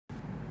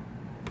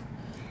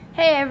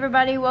Hey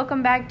everybody,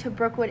 welcome back to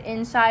Brookwood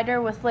Insider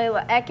with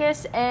Layla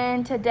Eckes,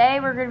 and today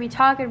we're going to be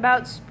talking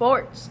about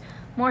sports,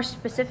 more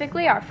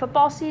specifically our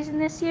football season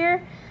this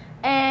year.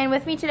 And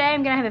with me today,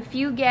 I'm going to have a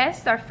few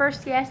guests. Our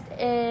first guest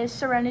is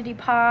Serenity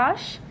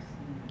Posh.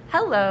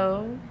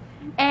 Hello.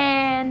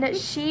 And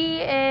she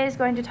is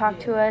going to talk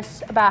to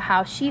us about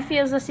how she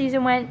feels the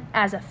season went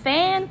as a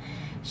fan.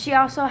 She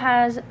also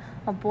has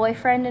a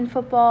boyfriend in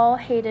football,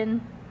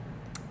 Hayden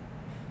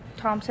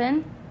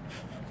Thompson.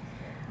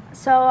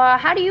 So,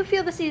 how do you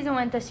feel the season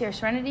went this year,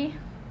 Serenity?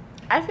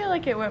 I feel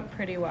like it went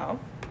pretty well.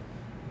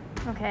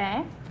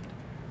 Okay.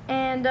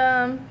 And,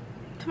 to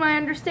my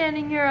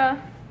understanding, you're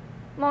a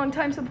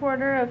longtime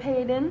supporter of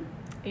Hayden.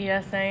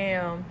 Yes, I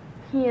am.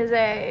 He is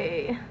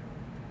a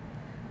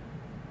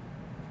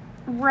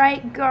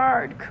right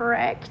guard,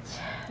 correct?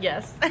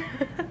 Yes.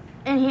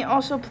 And he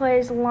also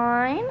plays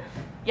line?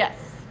 Yes.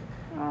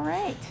 All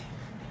right.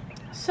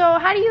 So,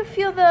 how do you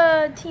feel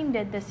the team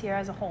did this year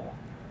as a whole?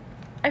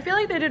 I feel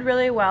like they did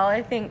really well.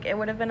 I think it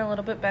would have been a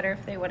little bit better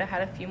if they would have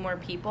had a few more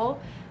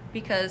people,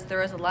 because there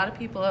was a lot of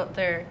people out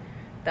there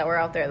that were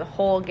out there the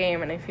whole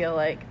game, and I feel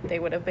like they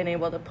would have been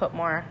able to put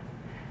more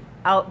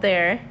out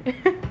there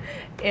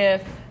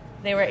if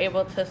they were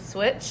able to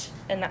switch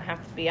and not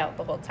have to be out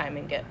the whole time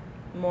and get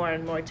more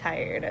and more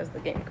tired as the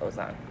game goes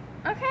on.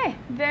 Okay,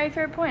 very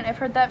fair point. I've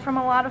heard that from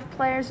a lot of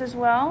players as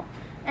well.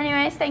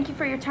 Anyways, thank you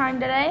for your time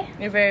today.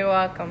 You're very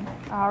welcome.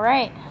 All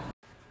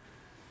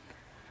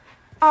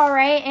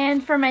right,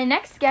 and for my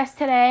next guest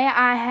today,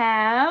 I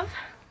have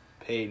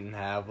Peyton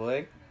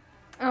Havlik.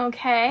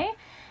 Okay,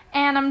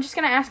 and I'm just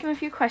going to ask him a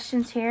few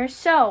questions here.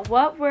 So,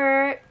 what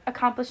were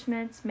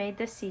accomplishments made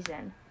this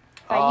season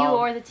by you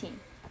or the team?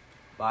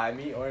 By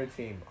me or the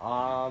team?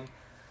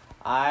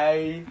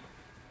 I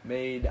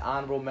made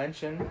honorable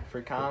mention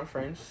for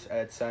conference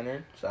at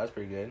center, so that's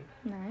pretty good.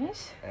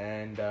 Nice.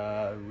 And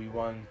we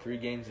won 3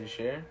 games this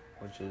year,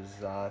 which is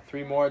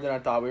 3 more than I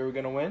thought we were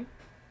going to win.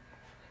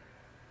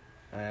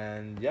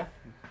 And, yeah.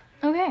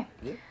 Okay.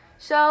 Yeah.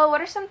 So, what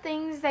are some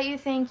things that you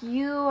think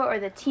you or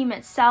the team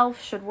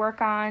itself should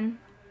work on?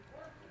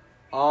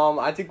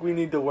 I think we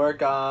need to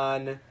work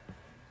on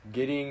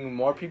getting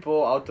more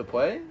people out to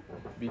play,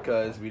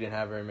 because we didn't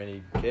have very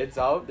many kids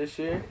out this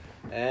year.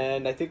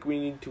 And I think we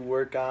need to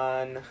work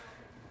on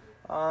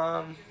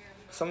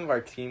some of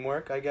our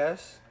teamwork, I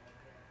guess.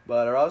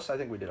 But or else, I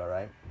think we did all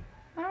right.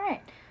 All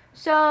right.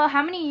 So,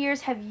 how many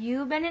years have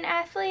you been an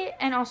athlete,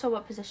 and also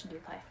what position do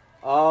you play?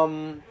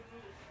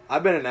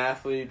 I've been an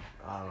athlete,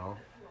 I don't know,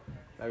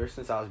 ever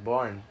since I was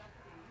born.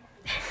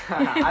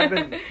 I've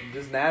been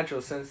just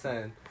natural since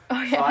then.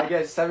 Oh, yeah. So I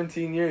guess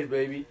 17 years,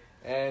 baby.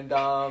 And,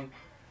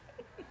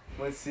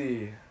 let's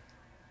see.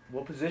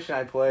 What position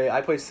I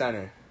play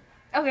center.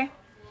 Okay.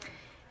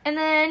 And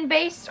then,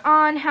 based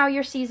on how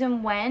your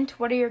season went,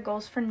 what are your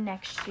goals for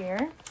next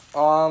year?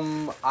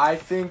 I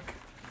think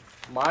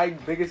my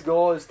biggest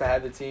goal is to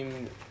have the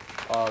team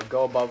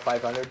go above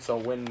 500, so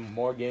win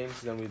more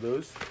games than we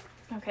lose.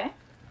 Okay.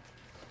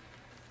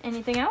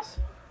 Anything else?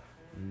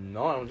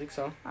 No, I don't think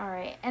so. All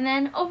right. And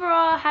then,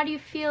 overall, how do you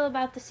feel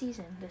about the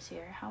season this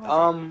year? How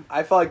was it?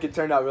 I felt like it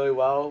turned out really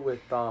well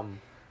with the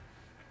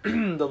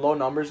low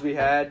numbers we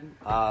had.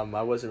 I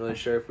wasn't really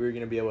sure if we were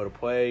going to be able to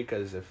play,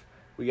 because if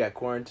we got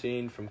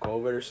quarantined from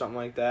COVID or something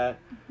like that,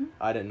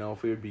 I didn't know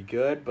if we would be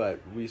good,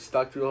 but we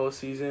stuck through the whole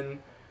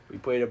season. We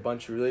played a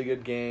bunch of really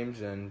good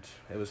games, and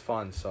it was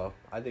fun, so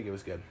I think it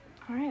was good.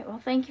 All right.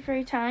 Well, thank you for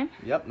your time.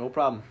 Yep, no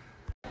problem.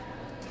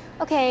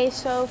 Okay,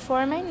 so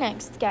for my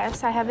next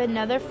guest, I have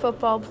another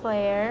football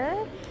player.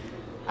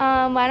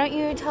 Why don't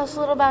you tell us a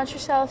little about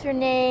yourself, your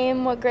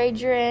name, what grade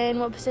you're in,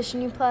 what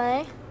position you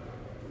play?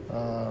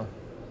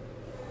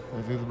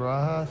 Jesus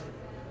Barajas.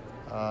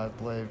 I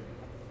play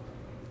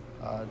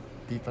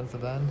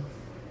defensive end,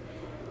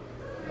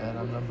 and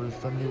I'm number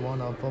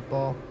 71 on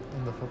football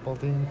in the football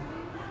team.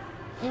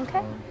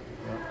 Okay.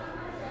 Yeah.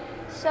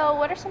 So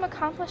what are some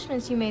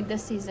accomplishments you made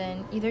this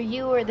season, either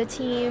you or the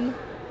team?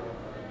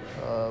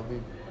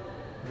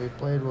 We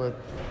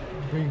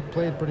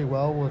played pretty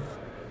well with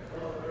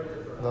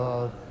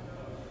the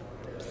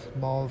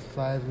small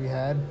size we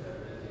had.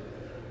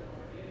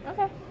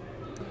 Okay.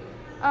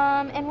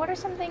 And what are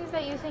some things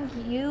that you think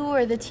you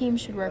or the team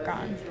should work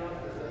on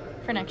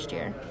for next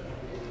year?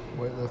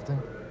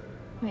 Weightlifting.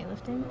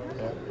 Weightlifting?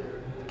 Yeah.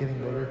 Getting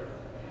bigger.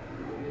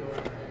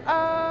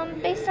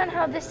 Based on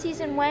how this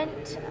season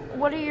went,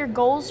 what are your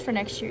goals for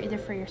next year, either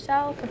for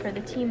yourself or for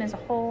the team as a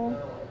whole?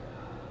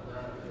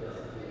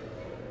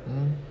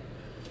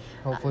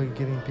 Hopefully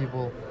getting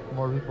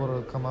more people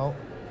to come out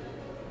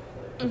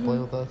to play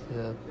with us.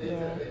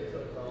 Yeah.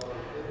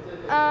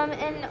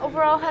 And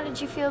overall, how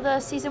did you feel the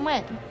season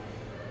went?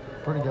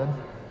 Pretty good,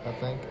 I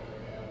think.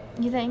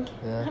 You think?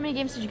 Yeah. How many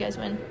games did you guys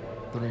win?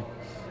 3.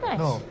 Nice.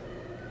 No.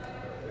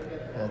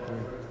 Yeah, 3.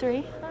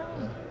 3?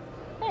 Oh.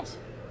 Nice.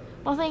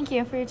 Well, thank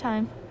you for your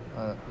time.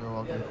 You're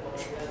welcome.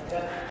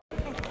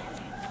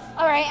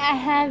 All right, I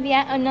have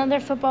yet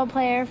another football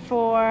player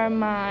for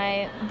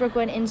my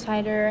Brookwood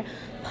Insider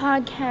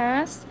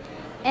podcast.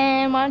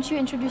 And why don't you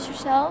introduce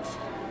yourself?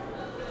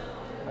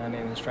 My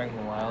name is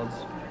Franklin Wilds,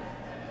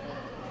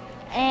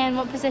 And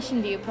what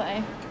position do you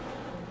play?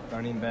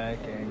 running back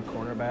and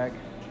cornerback.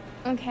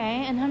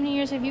 Okay, and how many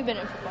years have you been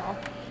in football?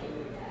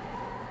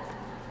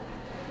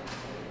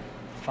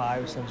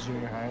 5 since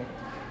junior high.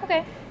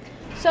 Okay.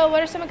 So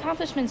what are some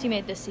accomplishments you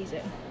made this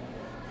season?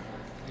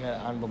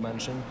 Yeah, honorable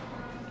mention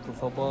for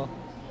football.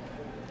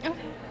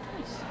 Okay,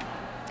 nice.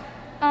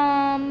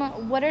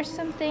 What are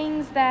some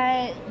things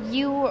that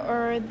you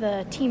or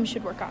the team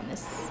should work on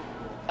this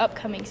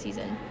upcoming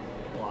season?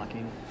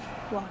 Blocking.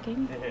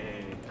 Blocking.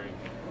 Hey, Frank.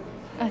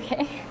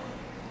 Okay.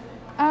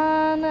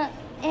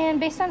 And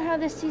based on how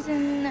this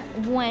season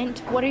went,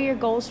 what are your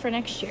goals for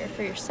next year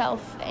for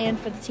yourself and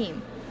for the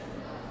team?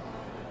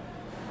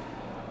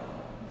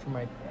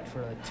 For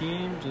the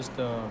team, just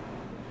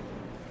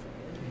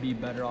be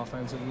better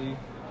offensively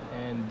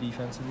and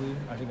defensively.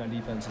 I think our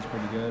defense is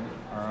pretty good.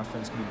 Our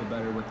offense can be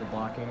better with the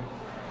blocking.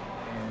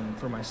 And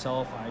for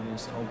myself, I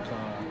just hope to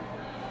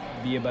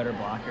be a better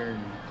blocker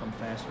and come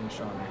faster and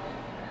stronger.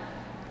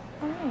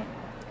 All right.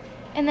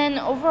 And then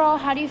overall,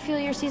 how do you feel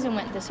your season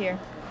went this year?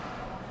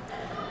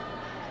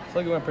 I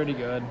feel like it went pretty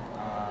good.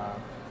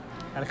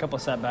 Had a couple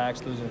of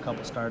setbacks, losing a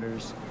couple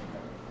starters.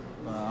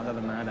 Other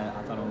than that,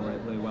 I thought it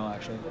went really well,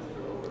 actually.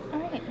 All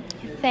right.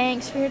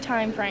 Thanks for your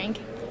time, Frank.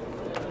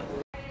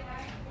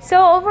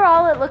 So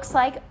overall, it looks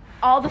like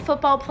all the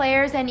football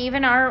players and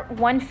even our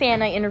one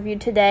fan I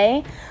interviewed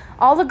today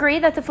all agree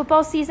that the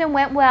football season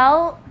went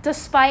well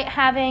despite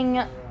having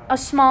a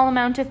small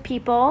amount of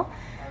people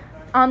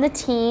on the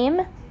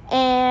team.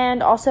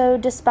 And also,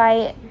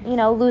 despite,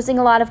 losing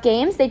a lot of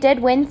games, they did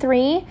win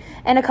 3,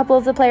 and a couple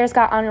of the players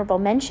got honorable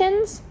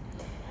mentions.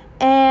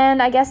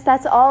 And I guess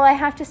that's all I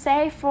have to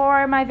say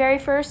for my very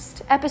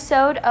first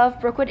episode of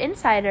Brookwood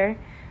Insider.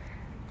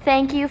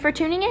 Thank you for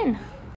tuning in.